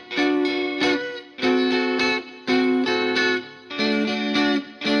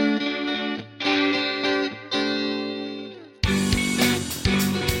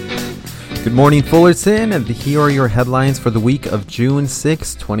Good morning, Fullerton, and here are your headlines for the week of June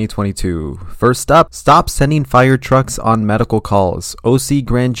 6, 2022. First up, stop sending fire trucks on medical calls. OC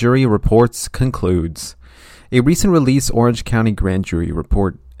Grand Jury reports concludes. A recent release Orange County Grand Jury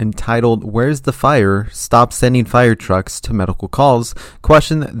report entitled Where's the Fire? Stop Sending Fire Trucks to Medical Calls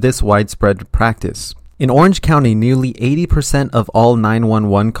questioned this widespread practice. In Orange County, nearly 80% of all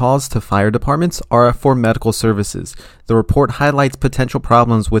 911 calls to fire departments are for medical services. The report highlights potential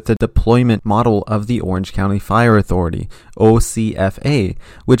problems with the deployment model of the Orange County Fire Authority, OCFA,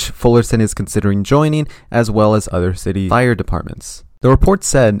 which Fullerton is considering joining, as well as other city fire departments. The report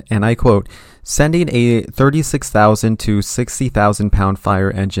said, and I quote, sending a 36,000 to 60,000 pound fire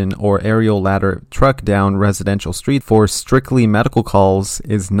engine or aerial ladder truck down residential street for strictly medical calls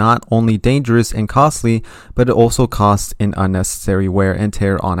is not only dangerous and costly, but it also costs in unnecessary wear and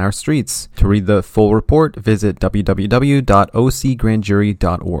tear on our streets. To read the full report, visit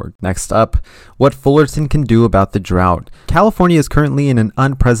www.ocgrandjury.org. Next up, what Fullerton can do about the drought. California is currently in an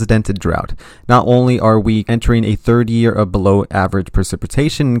unprecedented drought. Not only are we entering a third year of below average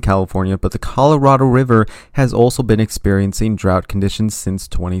precipitation in California, but the Colorado River has also been experiencing drought conditions since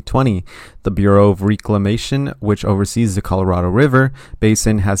 2020. The Bureau of Reclamation, which oversees the Colorado River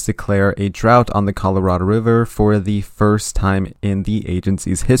basin, has declared a drought on the Colorado River for the first time in the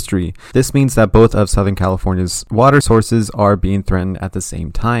agency's history. This means that both of Southern California's water sources are being threatened at the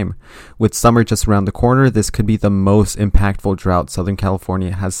same time. With summer just around the corner, this could be the most impactful drought Southern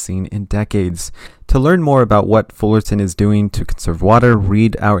California has seen in decades. To learn more about what Fullerton is doing to conserve water,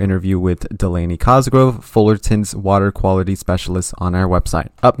 read our interview with Delaney Cosgrove, Fullerton's water quality specialist, on our website.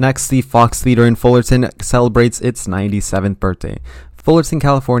 Up next, the Fox Theater in Fullerton celebrates its 97th birthday. Fullerton,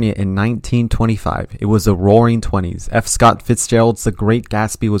 California in 1925. It was the roaring 20s. F. Scott Fitzgerald's The Great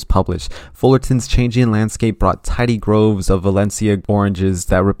Gatsby was published. Fullerton's changing landscape brought tidy groves of Valencia oranges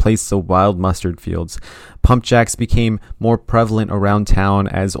that replaced the wild mustard fields. Pump jacks became more prevalent around town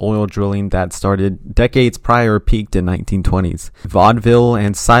as oil drilling that started decades prior peaked in 1920s. Vaudeville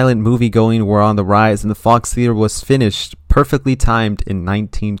and silent movie-going were on the rise, and the Fox Theater was finished perfectly timed in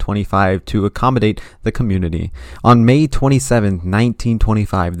 1925 to accommodate the community. On May 27,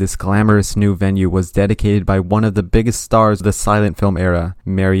 1925, this glamorous new venue was dedicated by one of the biggest stars of the silent film era,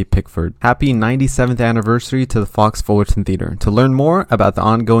 Mary Pickford. Happy 97th anniversary to the Fox Fullerton Theater. To learn more about the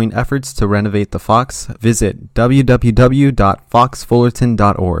ongoing efforts to renovate the Fox, visit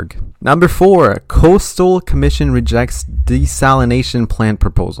www.foxfullerton.org. Number 4, Coastal Commission rejects desalination plant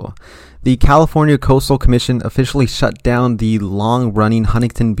proposal. The California Coastal Commission officially shut down the long-running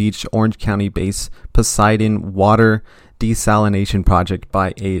Huntington Beach, Orange County-based Poseidon water desalination project by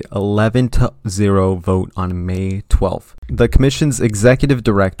a 11-0 vote on May 12th. The Commission's executive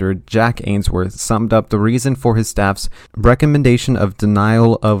director, Jack Ainsworth, summed up the reason for his staff's recommendation of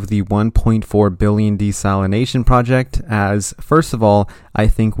denial of the $1.4 billion desalination project as, first of all, I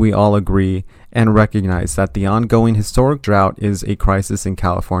think we all agree and recognize that the ongoing historic drought is a crisis in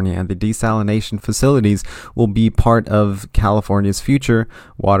California, and the desalination facilities will be part of California's future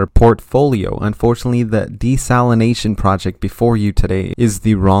water portfolio. Unfortunately, the desalination project before you today is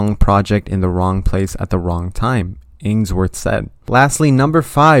the wrong project in the wrong place at the wrong time, Ainsworth said. Lastly, number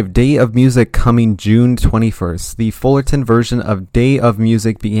 5, Day of Music coming June 21st. The Fullerton version of Day of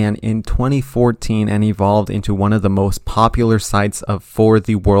Music began in 2014 and evolved into one of the most popular sites for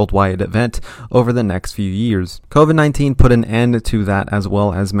the worldwide event over the next few years. COVID-19 put an end to that, as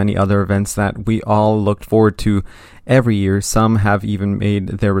well as many other events that we all looked forward to every year. Some have even made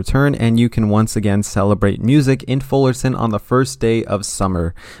their return, and you can once again celebrate music in Fullerton on the first day of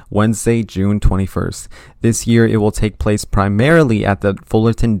summer, Wednesday, June 21st. This year, it will take place primarily at the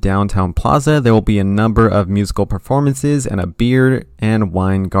Fullerton Downtown Plaza. There will be a number of musical performances and a beer and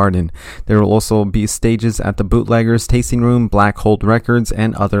wine garden. There will also be stages at the Bootleggers Tasting Room, Black Hole Records,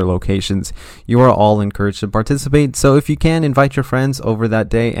 and other locations. You are all encouraged to participate, so if you can, invite your friends over that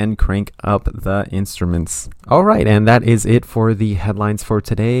day and crank up the instruments. Alright, and that is it for the headlines for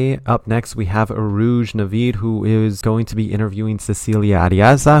today. Up next, we have Urooj Naveed, who is going to be interviewing Cecilia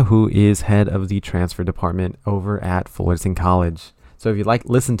Arriaza, who is head of the transfer department over at Fullerton College. So if you'd like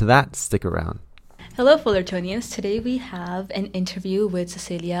to listen to that, stick around. Hello, Fullertonians. Today we have an interview with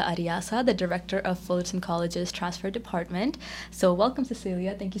Cecilia Arriaza, the director of Fullerton College's Transfer Department. So welcome,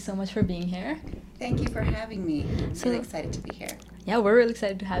 Cecilia. Thank you so much for being here. Thank you for having me. I'm really excited to be here. Yeah, we're really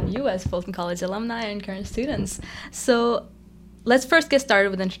excited to have you as Fullerton College alumni and current students. So let's first get started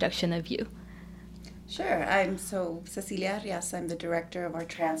with an introduction of you. Sure. I'm Cecilia Arriaza. I'm the director of our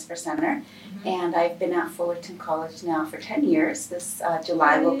Transfer Center, and I've been at Fullerton College now for 10 years. This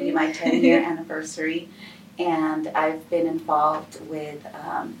July will be my 10-year anniversary, and I've been involved with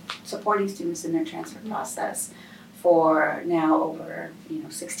supporting students in their transfer process for now over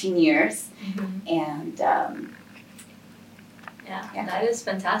 16 years, and that is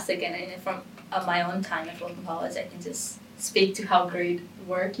fantastic. And from my own time at Fullerton College, I can just speak to how great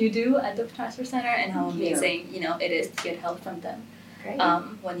work you do at the transfer center and how amazing it is to get help from them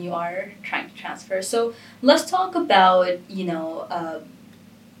when you are trying to transfer. So let's talk about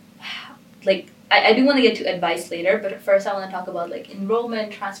I do want to get to advice later, but first I want to talk about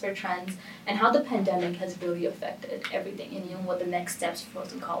enrollment, transfer trends, and how the pandemic has really affected everything, and what the next steps for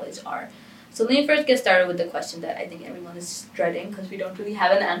Fullerton College are. So let me first get started with the question that I think everyone is dreading because we don't really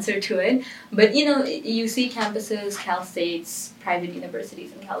have an answer to it. But you see campuses, Cal States, private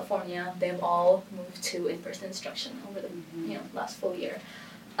universities in California, they've all moved to in-person instruction over the last full year.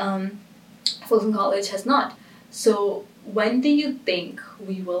 Fullerton College has not. So when do you think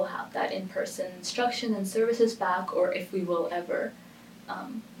we will have that in-person instruction and services back, or if we will ever?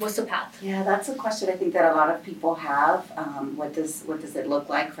 What's the path? Yeah, that's a question I think that a lot of people have. What does it look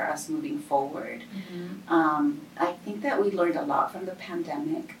like for us moving forward? I think that we learned a lot from the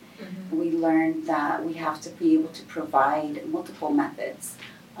pandemic. We learned that we have to be able to provide multiple methods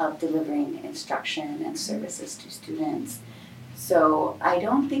of delivering instruction and services to students. So I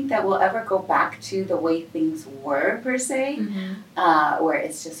don't think that we'll ever go back to the way things were, per se, where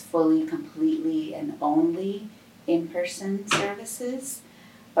it's just fully, completely, and only in-person services,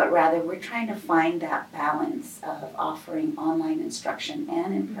 but rather we're trying to find that balance of offering online instruction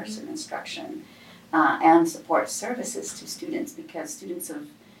and in-person instruction and support services to students, because students have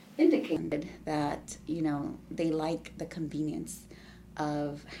indicated that they like the convenience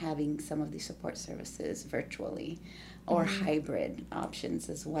of having some of these support services virtually or hybrid options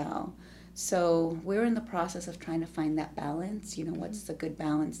as well. So we're in the process of trying to find that balance, what's the good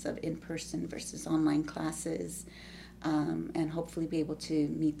balance of in-person versus online classes, and hopefully be able to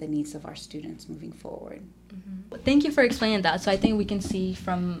meet the needs of our students moving forward. Thank you for explaining that. So I think we can see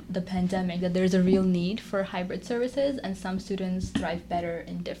from the pandemic that there's a real need for hybrid services, and some students thrive better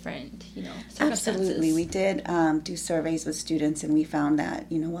in different, circumstances. Absolutely. We did do surveys with students, and we found that,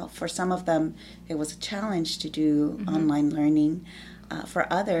 for some of them, it was a challenge to do online learning.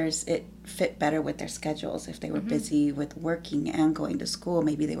 For others, it fit better with their schedules. If they were busy with working and going to school,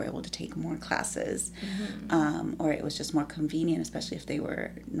 maybe they were able to take more classes, or it was just more convenient, especially if they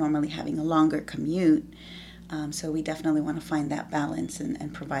were normally having a longer commute. So we definitely want to find that balance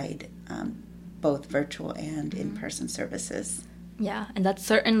and provide both virtual and in-person services. Yeah, and that's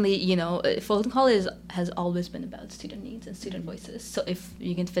certainly, Fullerton College has always been about student needs and student voices. So if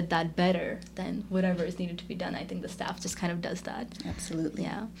you can fit that better, then whatever is needed to be done, I think the staff just kind of does that. Absolutely.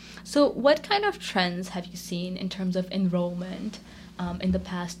 Yeah. So what kind of trends have you seen in terms of enrollment in the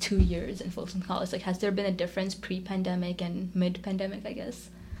past 2 years in Fullerton College? Has there been a difference pre-pandemic and mid-pandemic, I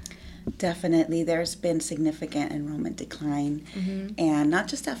guess? Definitely. There's been significant enrollment decline, and not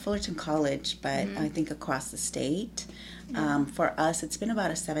just at Fullerton College, but I think across the state. For us, it's been about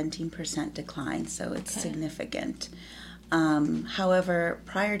a 17% decline, so it's significant. However,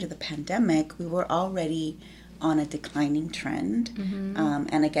 prior to the pandemic, we were already on a declining trend.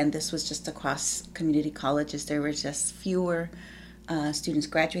 And again, this was just across community colleges. There were just fewer students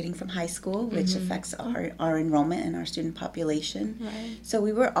graduating from high school, which affects our enrollment and our student population. Right. So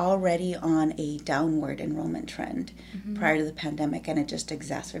we were already on a downward enrollment trend prior to the pandemic, and it just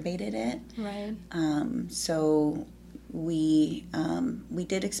exacerbated it. Right. So we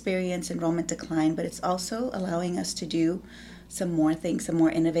did experience enrollment decline, but it's also allowing us to do some more things, some more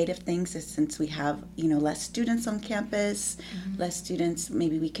innovative things, since we have less students on campus, less students.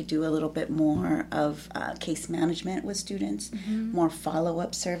 Maybe we could do a little bit more of case management with students, more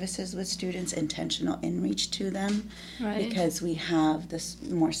follow-up services with students, intentional in-reach to them, because we have this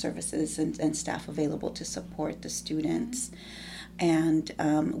more services and staff available to support the students. And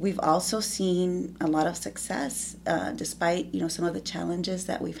we've also seen a lot of success despite some of the challenges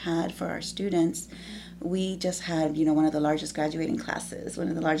that we've had for our students. We just had one of the largest graduating classes, one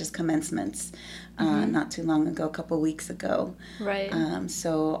of the largest commencements not too long ago, a couple of weeks ago. Right.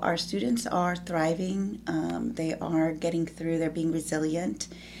 So our students are thriving. They are getting through. They're being resilient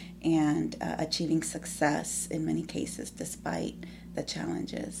and achieving success in many cases despite the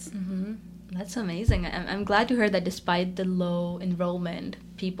challenges. That's amazing. I'm glad to hear that despite the low enrollment,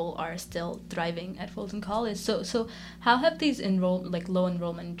 people are still thriving at Fullerton College. So how have these low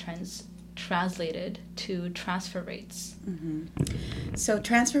enrollment trends translated to transfer rates? So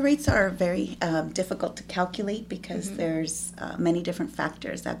transfer rates are very difficult to calculate because there's many different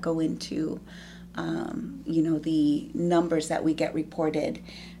factors that go into the numbers that we get reported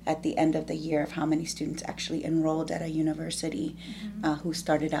at the end of the year of how many students actually enrolled at a university who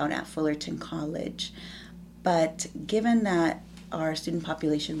started out at Fullerton College. But given that our student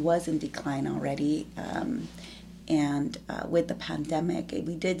population was in decline already, and with the pandemic,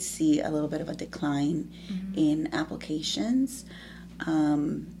 we did see a little bit of a decline in applications.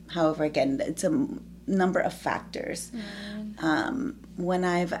 However, again, it's a number of factors. When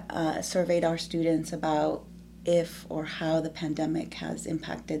I've surveyed our students about if or how the pandemic has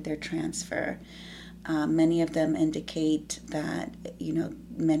impacted their transfer, many of them indicate that,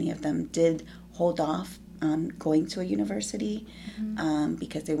 many of them did hold off on going to a university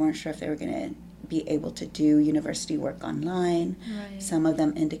because they weren't sure if they were going to be able to do university work online. Right. Some of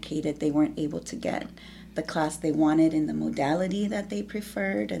them indicated they weren't able to get the class they wanted in the modality that they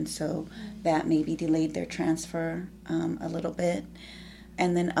preferred, and so that maybe delayed their transfer a little bit.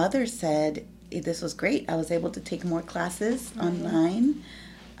 And then others said, this was great, I was able to take more classes online.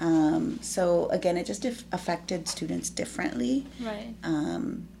 So again, it just affected students differently. Right.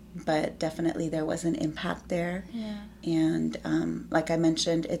 But definitely there was an impact there. Yeah. And like I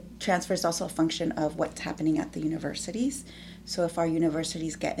mentioned, transfer is also a function of what's happening at the universities. So if our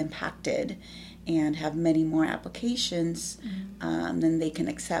universities get impacted and have many more applications than they can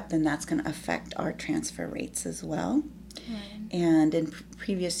accept, then that's going to affect our transfer rates as well. Right. And in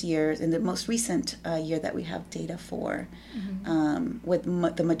previous years, in the most recent year that we have data for,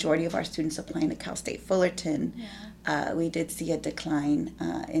 with the majority of our students applying to Cal State Fullerton, we did see a decline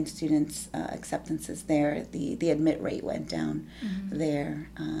in students' acceptances there. The admit rate went down there.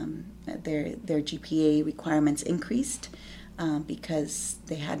 Their GPA requirements increased because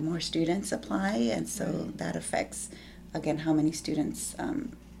they had more students apply, and so that affects, again, how many students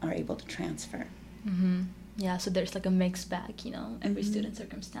are able to transfer. Yeah, so there's like a mixed bag, every student's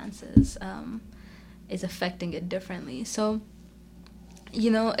circumstances is affecting it differently. So,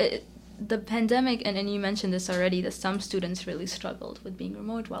 the pandemic, and you mentioned this already, that some students really struggled with being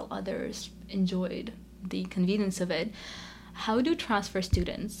remote while others enjoyed the convenience of it. How do transfer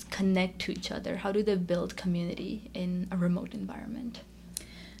students connect to each other? How do they build community in a remote environment?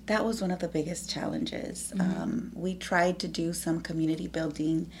 That was one of the biggest challenges. We tried to do some community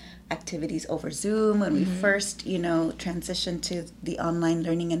building activities over Zoom when we first, transitioned to the online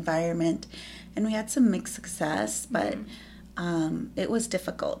learning environment, and we had some mixed success, but it was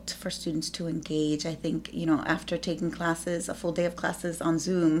difficult for students to engage. I think, after taking classes, a full day of classes on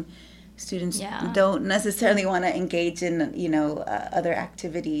Zoom, students don't necessarily want to engage in, other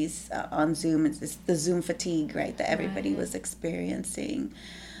activities on Zoom. It's the Zoom fatigue, right, that everybody was experiencing.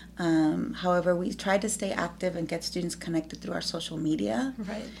 However, we tried to stay active and get students connected through our social media.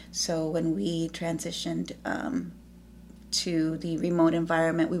 Right. So when we transitioned to the remote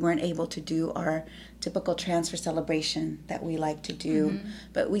environment, we weren't able to do our typical transfer celebration that we like to do,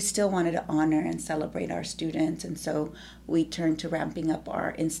 but we still wanted to honor and celebrate our students, and so we turned to ramping up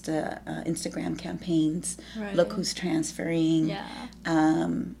our Instagram campaigns, look who's transferring,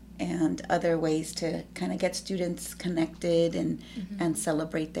 and other ways to kind of get students connected and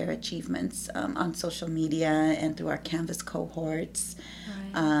celebrate their achievements on social media and through our Canvas cohorts,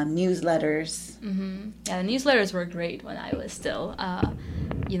 newsletters. Yeah, the newsletters were great when I was still,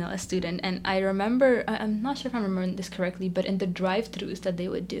 a student. And I remember, I'm not sure if I'm remembering this correctly, but in the drive-thrus that they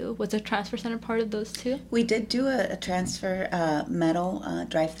would do, was the transfer center part of those too? We did do a transfer metal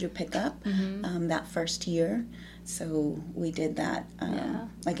drive-thru pickup that first year. So we did that,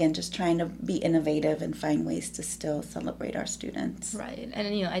 again, just trying to be innovative and find ways to still celebrate our students. Right.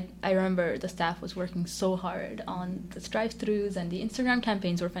 And, I remember the staff was working so hard on the drive-thrus, and the Instagram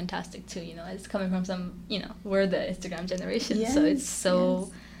campaigns were fantastic too. It's coming from some, we're the Instagram generation. So it's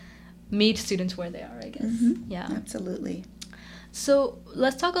so meet students where they are, I guess. Yeah. Absolutely. So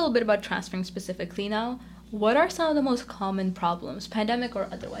let's talk a little bit about transferring specifically now. What are some of the most common problems, pandemic or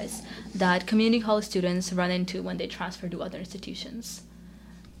otherwise, that community college students run into when they transfer to other institutions?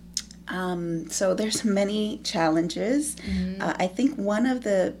 So there's many challenges. I think one of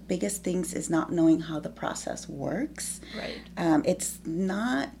the biggest things is not knowing how the process works. Right. It's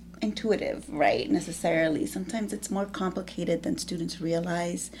not intuitive, right, necessarily. Sometimes it's more complicated than students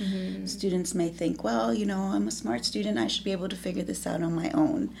realize. Students may think, well, I'm a smart student, I should be able to figure this out on my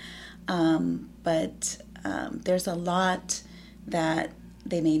own. But there's a lot that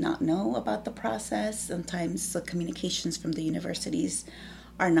they may not know about the process. Sometimes the communications from the universities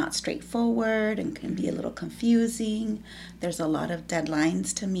are not straightforward and can be a little confusing. There's a lot of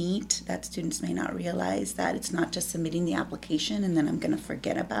deadlines to meet that students may not realize, that it's not just submitting the application and then I'm going to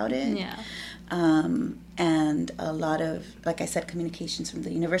forget about it. Yeah. And a lot of, like I said, communications from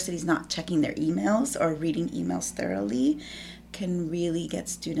the universities not checking their emails or reading emails thoroughly can really get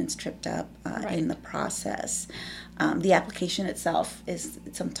students tripped up in the process. The application itself is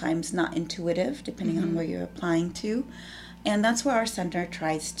sometimes not intuitive, depending on where you're applying to. And that's where our center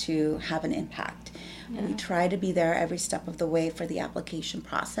tries to have an impact. Yeah. We try to be there every step of the way for the application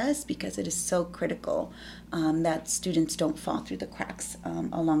process, because it is so critical that students don't fall through the cracks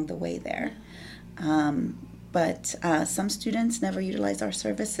along the way there. But some students never utilize our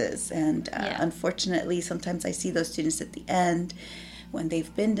services, and unfortunately, sometimes I see those students at the end when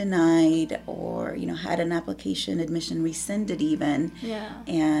they've been denied or, had an application admission rescinded even. Yeah.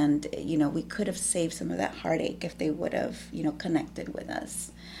 And, we could have saved some of that heartache if they would have, connected with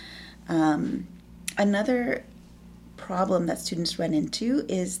us. Another problem that students run into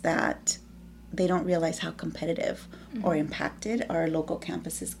is that they don't realize how competitive or impacted our local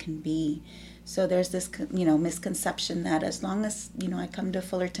campuses can be. So there's this, misconception that as long as, I come to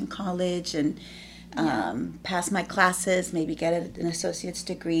Fullerton College and pass my classes, maybe get an associate's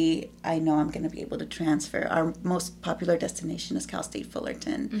degree, I know I'm going to be able to transfer. Our most popular destination is Cal State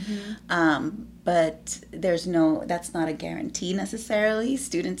Fullerton. But that's not a guarantee necessarily.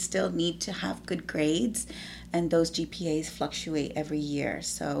 Students still need to have good grades, and those GPAs fluctuate every year.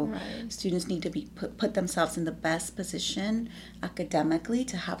 So students need to be put themselves in the best position academically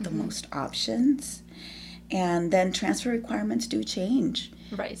to have the most options. And then transfer requirements do change.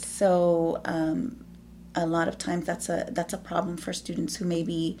 Right. So a lot of times that's a problem for students who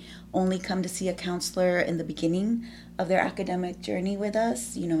maybe only come to see a counselor in the beginning of their academic journey with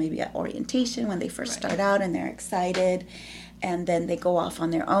us, maybe at orientation when they first start out and they're excited, and then they go off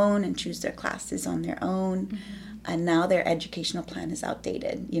on their own and choose their classes on their own. And now their educational plan is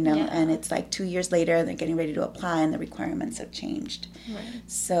outdated, and it's like 2 years later, they're getting ready to apply and the requirements have changed. Right.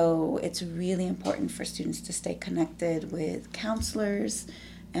 So it's really important for students to stay connected with counselors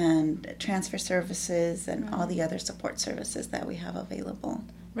and transfer services and all the other support services that we have available.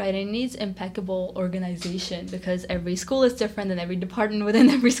 Right, and it needs impeccable organization, because every school is different and every department within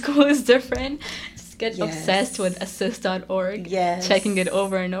every school is different. Just get obsessed with assist.org, checking it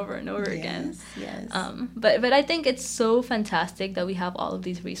over and over and over again. Yes. But I think it's so fantastic that we have all of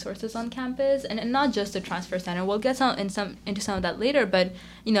these resources on campus, and not just the transfer center. We'll get into some of that later, but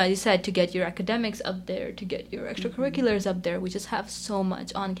as you said, to get your academics up there, to get your extracurriculars up there, we just have so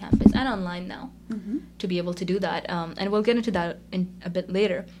much on campus and online now to be able to do that. And we'll get into that in a bit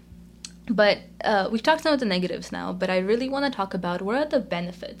later. But we've talked some of the negatives now, but I really want to talk about what are the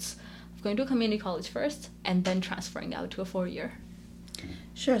benefits of going to a community college first and then transferring out to a 4-year.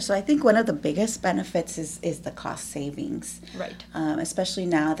 Sure. So I think one of the biggest benefits is the cost savings. Right. Especially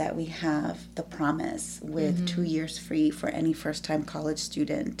now that we have the promise with 2 years free for any first-time college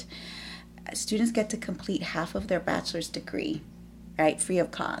student. Students get to complete half of their bachelor's degree, right, free of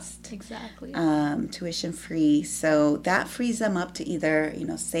cost. Exactly. Tuition free. So that frees them up to either,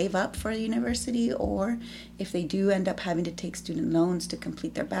 save up for university, or if they do end up having to take student loans to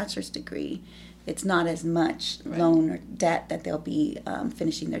complete their bachelor's degree, it's not as much loan or debt that they'll be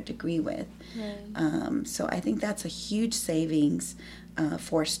finishing their degree with. Right. So I think that's a huge savings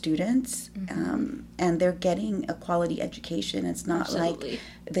for students, and they're getting a quality education. It's not like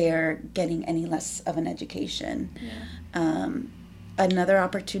they're getting any less of an education. Yeah. Another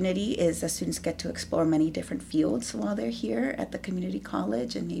opportunity is that students get to explore many different fields while they're here at the community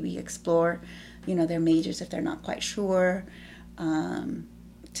college, and maybe explore, their majors if they're not quite sure,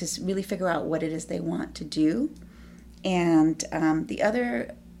 to really figure out what it is they want to do. And the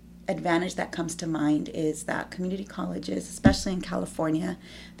other advantage that comes to mind is that community colleges, especially in California,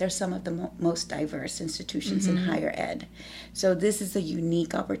 they're some of the most diverse institutions in higher ed. So this is a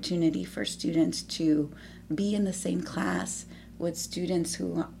unique opportunity for students to be in the same class with students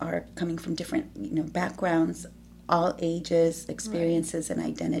who are coming from different, backgrounds, all ages, experiences, and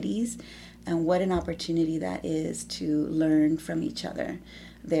identities. And what an opportunity that is to learn from each other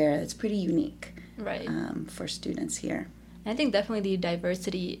there. It's pretty unique for students here. I think definitely the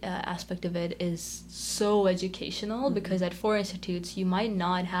diversity aspect of it is so educational, because at 4 institutes you might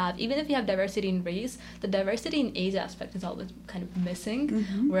not have, even if you have diversity in race, the diversity in age aspect is always kind of missing.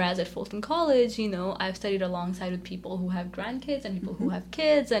 Whereas at Fullerton College, I've studied alongside with people who have grandkids and people who have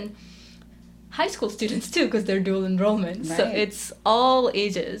kids, and high school students too, because they're dual enrollment. So it's all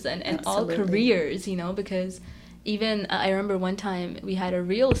ages and all careers, because Even I remember one time we had a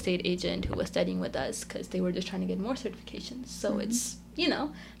real estate agent who was studying with us because they were just trying to get more certifications. So it's,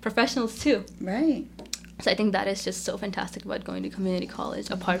 professionals too. Right. So I think that is just so fantastic about going to community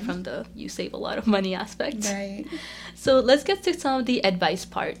college, apart from the you save a lot of money aspect. Right. So let's get to some of the advice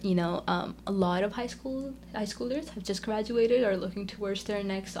part. A lot of high schoolers have just graduated, are looking towards their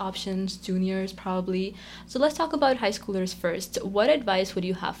next options, juniors probably. So let's talk about high schoolers first. What advice would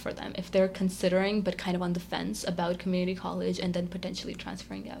you have for them if they're considering but kind of on the fence about community college and then potentially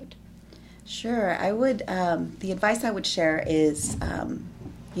transferring out? Sure. I would, the advice I would share is,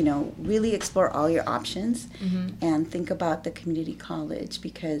 really explore all your options and think about the community college,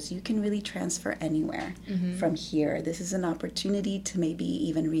 because you can really transfer anywhere from here. This is an opportunity to maybe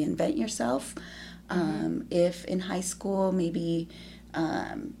even reinvent yourself. If in high school maybe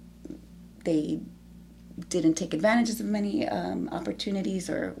they didn't take advantage of many opportunities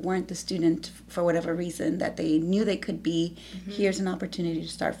or weren't the student for whatever reason that they knew they could be, here's an opportunity to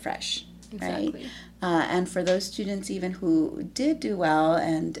start fresh. Exactly. Right? And for those students even who did do well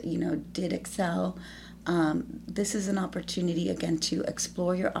and, did excel, this is an opportunity, again, to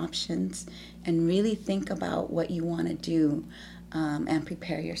explore your options and really think about what you want to do and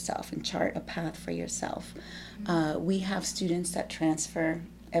prepare yourself and chart a path for yourself. We have students that transfer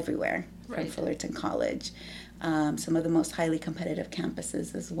everywhere from Fullerton College. Some of the most highly competitive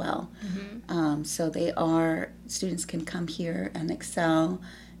campuses as well. So students can come here and excel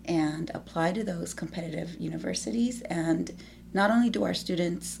and apply to those competitive universities. And not only do our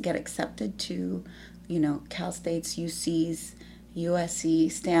students get accepted to, Cal State's, UC's,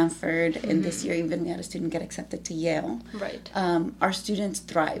 USC, Stanford, and this year even we had a student get accepted to Yale. Right. Our students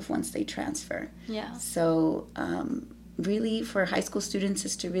thrive once they transfer. Yeah. So really for high school students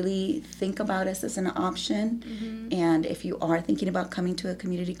is to really think about us as an option. And if you are thinking about coming to a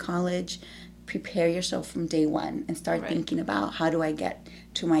community college, prepare yourself from day one and start thinking about, how do I get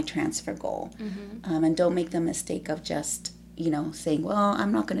to my transfer goal? And don't make the mistake of just, saying, well,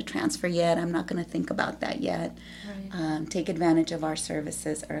 I'm not going to transfer yet. I'm not going to think about that yet. Take advantage of our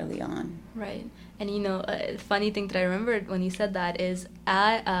services early on. Right. And, a funny thing that I remembered when you said that is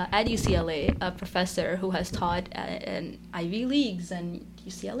at UCLA, a professor who has taught in Ivy Leagues and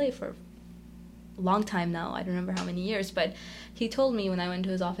UCLA for long time now, I don't remember how many years, but he told me when I went to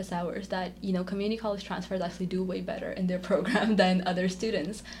his office hours that community college transfers actually do way better in their program than other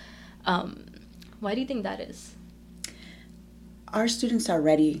students. Why do you think that is? Our students are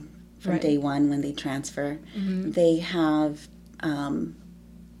ready from day one when they transfer. They have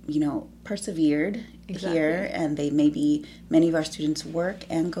persevered here, and many of our students work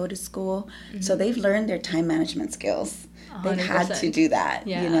and go to school, so they've learned their time management skills. 100%. They've had to do that,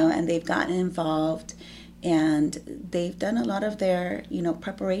 and they've gotten involved, and they've done a lot of their,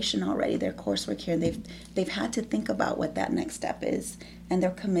 preparation already, their coursework here, and they've had to think about what that next step is, and they're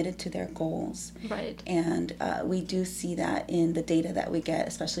committed to their goals. Right. And we do see that in the data that we get,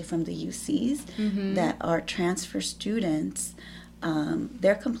 especially from the UCs, that our transfer students,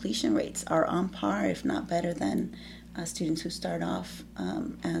 their completion rates are on par, if not better than students who start off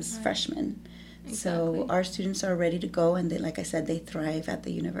as freshmen. Exactly. So our students are ready to go, and like I said, they thrive at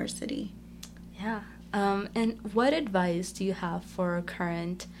the university. Yeah. And what advice do you have for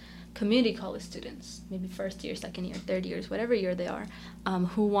current community college students, maybe first year, second year, third years, whatever year they are,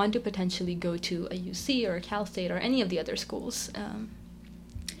 who want to potentially go to a UC or a Cal State or any of the other schools?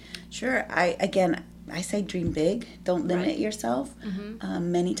 Sure. I say dream big. Don't limit yourself.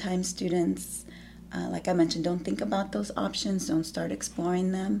 Many times students, like I mentioned, don't think about those options, don't start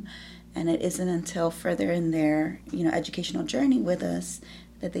exploring them. And it isn't until further in their, educational journey with us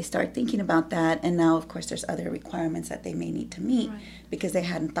that they start thinking about that. And now, of course, there's other requirements that they may need to meet because they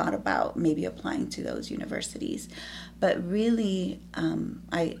hadn't thought about maybe applying to those universities. But really,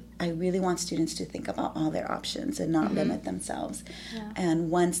 I really want students to think about all their options and not limit themselves. Yeah.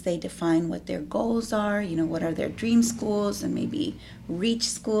 And once they define what their goals are, what are their dream schools and maybe reach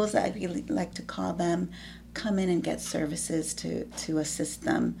schools, I really like to call them, come in and get services to assist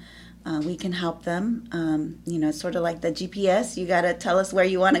them. We can help them. It's sort of like the GPS. You got to tell us where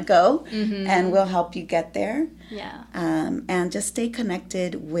you want to go, and we'll help you get there. Yeah. And just stay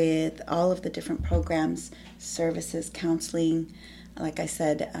connected with all of the different programs, services, counseling. Like I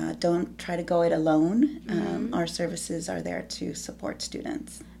said, don't try to go it alone. Our services are there to support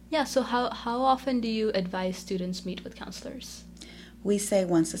students. Yeah, so how often do you advise students meet with counselors? We say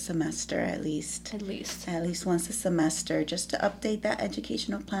once a semester at least. At least. At least once a semester, just to update that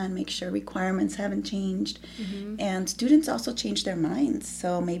educational plan, make sure requirements haven't changed. And students also change their minds.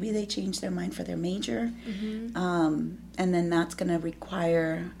 So maybe they change their mind for their major. And then that's going to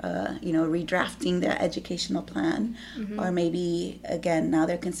require, redrafting their educational plan. Or maybe, again, now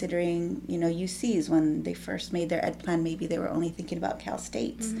they're considering, UCs. When they first made their ed plan, maybe they were only thinking about Cal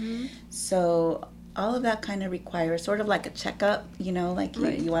States. So all of that kind of requires sort of like a checkup, you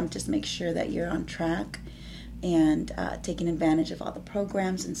want to just make sure that you're on track and taking advantage of all the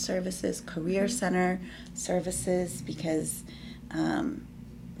programs and services, career center services, because,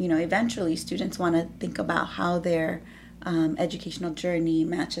 eventually students want to think about how their educational journey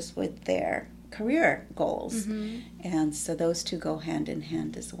matches with their career goals. And so those two go hand in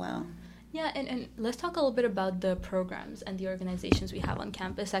hand as well. Yeah, and let's talk a little bit about the programs and the organizations we have on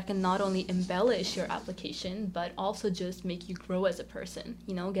campus that can not only embellish your application, but also just make you grow as a person,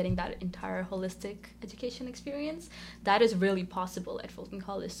 getting that entire holistic education experience. That is really possible at Fullerton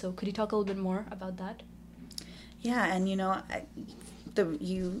College. So could you talk a little bit more about that? Yeah, and you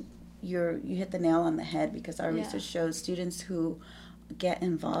hit the nail on the head, because our research shows students who get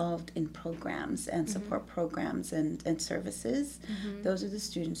involved in programs and support programs and services, those are the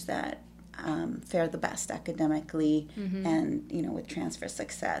students that fare the best academically and with transfer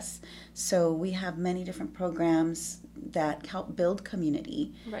success. So we have many different programs that help build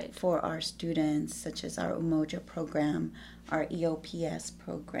community for our students, such as our Umoja program, our EOPS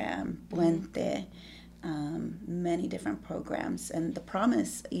program, Puente, many different programs. And the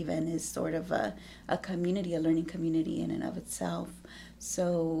promise even is sort of a community, a learning community in and of itself.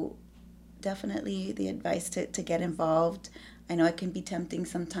 So definitely the advice to get involved. I know it can be tempting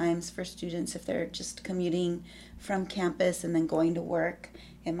sometimes for students if they're just commuting from campus and then going to work.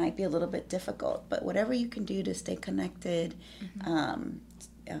 It might be a little bit difficult, but whatever you can do to stay connected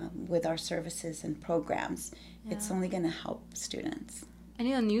with our services and programs, it's only going to help students.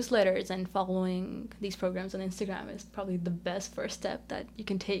 And newsletters and following these programs on Instagram is probably the best first step that you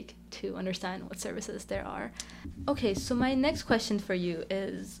can take to understand what services there are. Okay, so my next question for you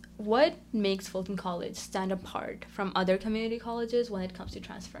is, what makes Fullerton College stand apart from other community colleges when it comes to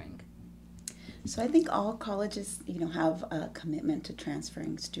transferring? So I think all colleges, have a commitment to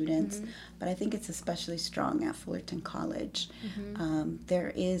transferring students, but I think it's especially strong at Fullerton College.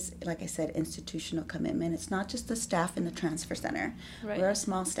 There is, like I said, institutional commitment. It's not just the staff in the transfer center. We're a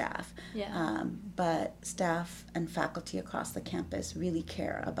small staff, but staff and faculty across the campus really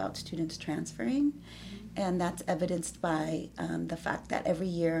care about students transferring, and that's evidenced by the fact that every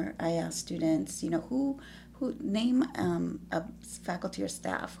year I ask students, who name a faculty or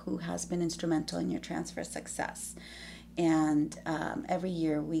staff who has been instrumental in your transfer success. And every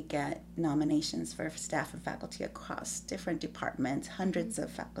year we get nominations for staff and faculty across different departments, hundreds of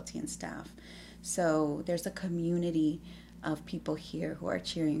faculty and staff. So there's a community of people here who are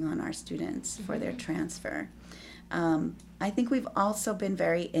cheering on our students for their transfer. I think we've also been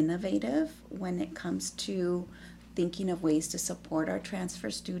very innovative when it comes to thinking of ways to support our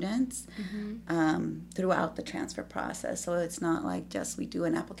transfer students throughout the transfer process. So it's not like just we do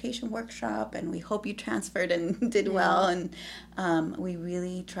an application workshop and we hope you transferred and did well. And we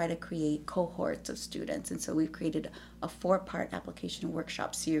really try to create cohorts of students. And so we've created a 4-part application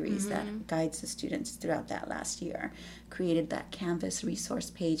workshop series that guides the students throughout that last year. Created that Canvas resource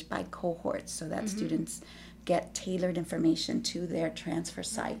page by cohorts so that students get tailored information to their transfer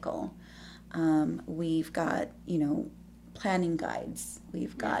cycle. We've got, planning guides.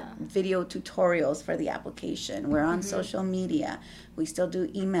 We've got video tutorials for the application. We're on social media. We still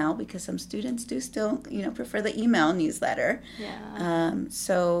do email because some students do still, prefer the email newsletter.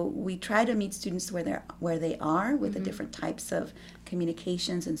 So we try to meet students where they are with the different types of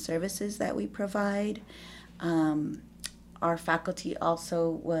communications and services that we provide. Our faculty also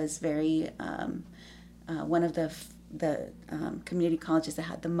was very one of the community colleges that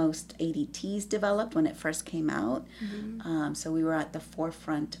had the most ADTs developed when it first came out. So we were at the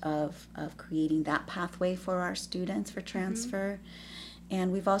forefront of creating that pathway for our students for transfer.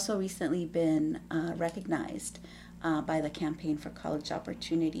 And we've also recently been recognized by the Campaign for College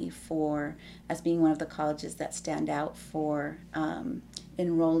Opportunity as being one of the colleges that stand out for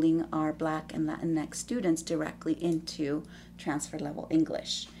enrolling our Black and Latinx students directly into transfer level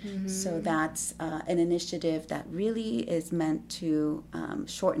English. So that's an initiative that really is meant to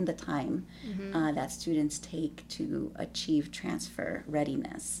shorten the time that students take to achieve transfer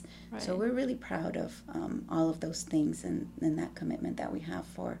readiness. Right. So we're really proud of all of those things and that commitment that we have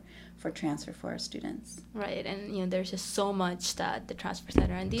for transfer for our students. Right, and there's just so much that the Transfer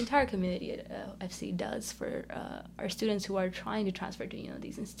Center and the entire community at FC does for our students who are trying to transfer to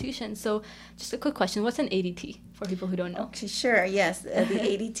these institutions. So just a quick question, what's an ADT for people who don't know? Okay, sure, yes. The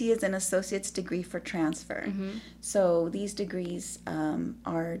ADT is an associate's degree for transfer. So these degrees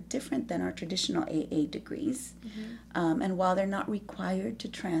are different than our traditional AA degrees. And while they're not required to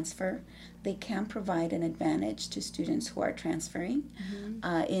transfer, they can provide an advantage to students who are transferring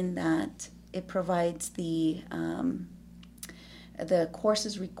in that it provides the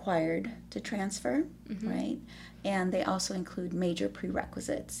courses required to transfer, right? And they also include major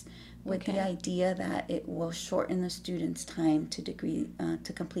prerequisites with the idea that it will shorten the student's time to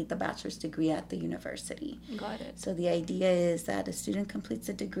complete the bachelor's degree at the university. Got it. So the idea is that a student completes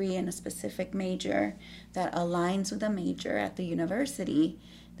a degree in a specific major that aligns with a major at the university,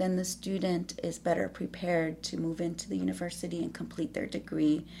 then the student is better prepared to move into the university and complete their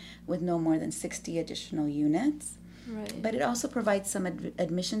degree with no more than 60 additional units. Right. But it also provides some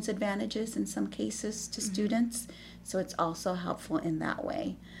admissions advantages in some cases to students, so it's also helpful in that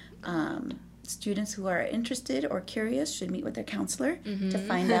way. Students who are interested or curious should meet with their counselor to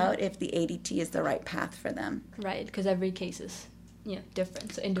find out if the ADT is the right path for them. Right, because every case is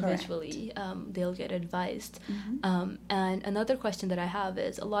different, so individually they'll get advised. And another question that I have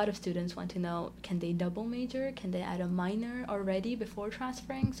is, a lot of students want to know, can they double major? Can they add a minor already before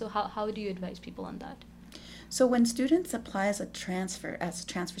transferring? So how do you advise people on that? So when students apply as a transfer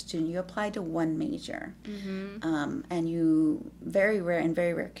student, you apply to one major, and you in very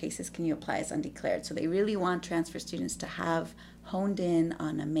rare cases can you apply as undeclared. So they really want transfer students to have honed in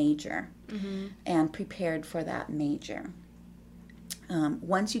on a major and prepared for that major.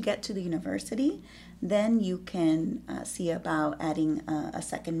 Once you get to the university, then you can see about adding a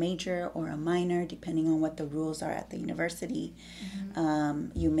second major or a minor, depending on what the rules are at the university.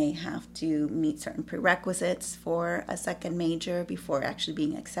 You may have to meet certain prerequisites for a second major before actually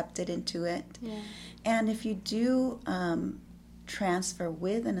being accepted into it. Yeah. And if you do transfer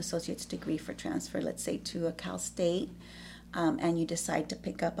with an associate's degree for transfer, let's say to a Cal State, and you decide to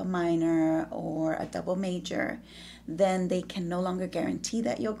pick up a minor or a double major, then they can no longer guarantee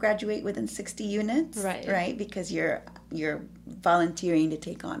that you'll graduate within 60 units, right? Because you're volunteering to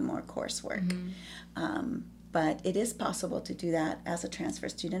take on more coursework. But it is possible to do that as a transfer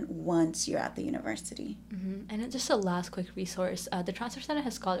student once you're at the university. And just a last quick resource, the Transfer Center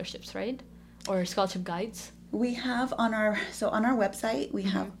has scholarships, right? Or scholarship guides? We have on our website, we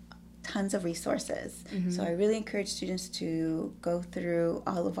have tons of resources. So I really encourage students to go through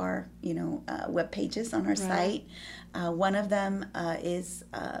all of our web pages on our site. One of them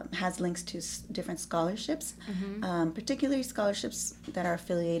has links to different scholarships, particularly scholarships that are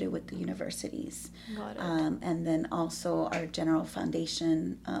affiliated with the universities. Got it. And then also our general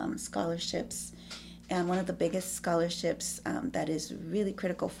foundation scholarships. And one of the biggest scholarships that is really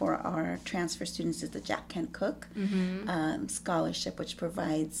critical for our transfer students is the Jack Kent Cook scholarship, which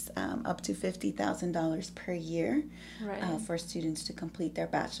provides up to $50,000 per year for students to complete their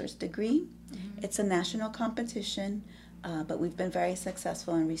bachelor's degree. It's a national competition, but we've been very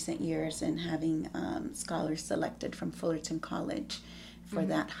successful in recent years in having scholars selected from Fullerton College for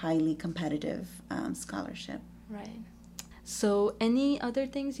that highly competitive scholarship. Right. So any other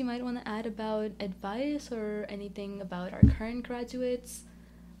things you might want to add about advice or anything about our current graduates?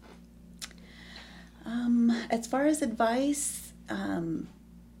 As far as advice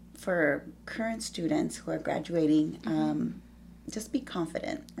for current students who are graduating, just be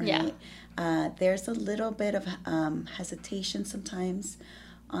confident, right? There's a little bit of hesitation sometimes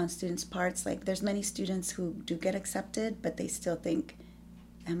on students' parts. Like, there's many students who do get accepted, but they still think,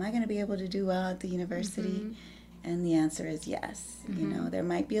 am I going to be able to do well at the university? And the answer is yes. There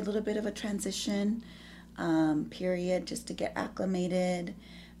might be a little bit of a transition period just to get acclimated,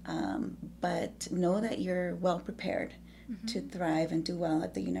 but know that you're well prepared to thrive and do well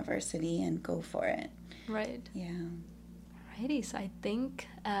at the university and go for it. Right. Yeah. Alrighty, so I think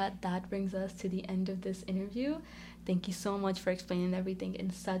that brings us to the end of this interview. Thank you so much for explaining everything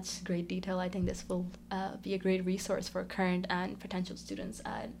in such great detail. I think this will be a great resource for current and potential students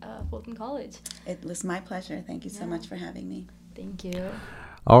at Fullerton College. It was my pleasure. Thank you so much for having me. Thank you.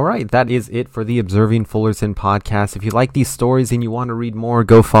 All right, that is it for the Observing Fullerton podcast. If you like these stories and you want to read more,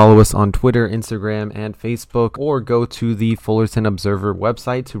 go follow us on Twitter, Instagram, and Facebook, or go to the Fullerton Observer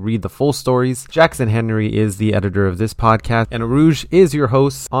website to read the full stories. Jackson Henry is the editor of this podcast, and Urooj is your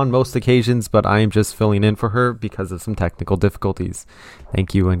host on most occasions, but I am just filling in for her because of some technical difficulties.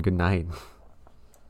 Thank you and good night.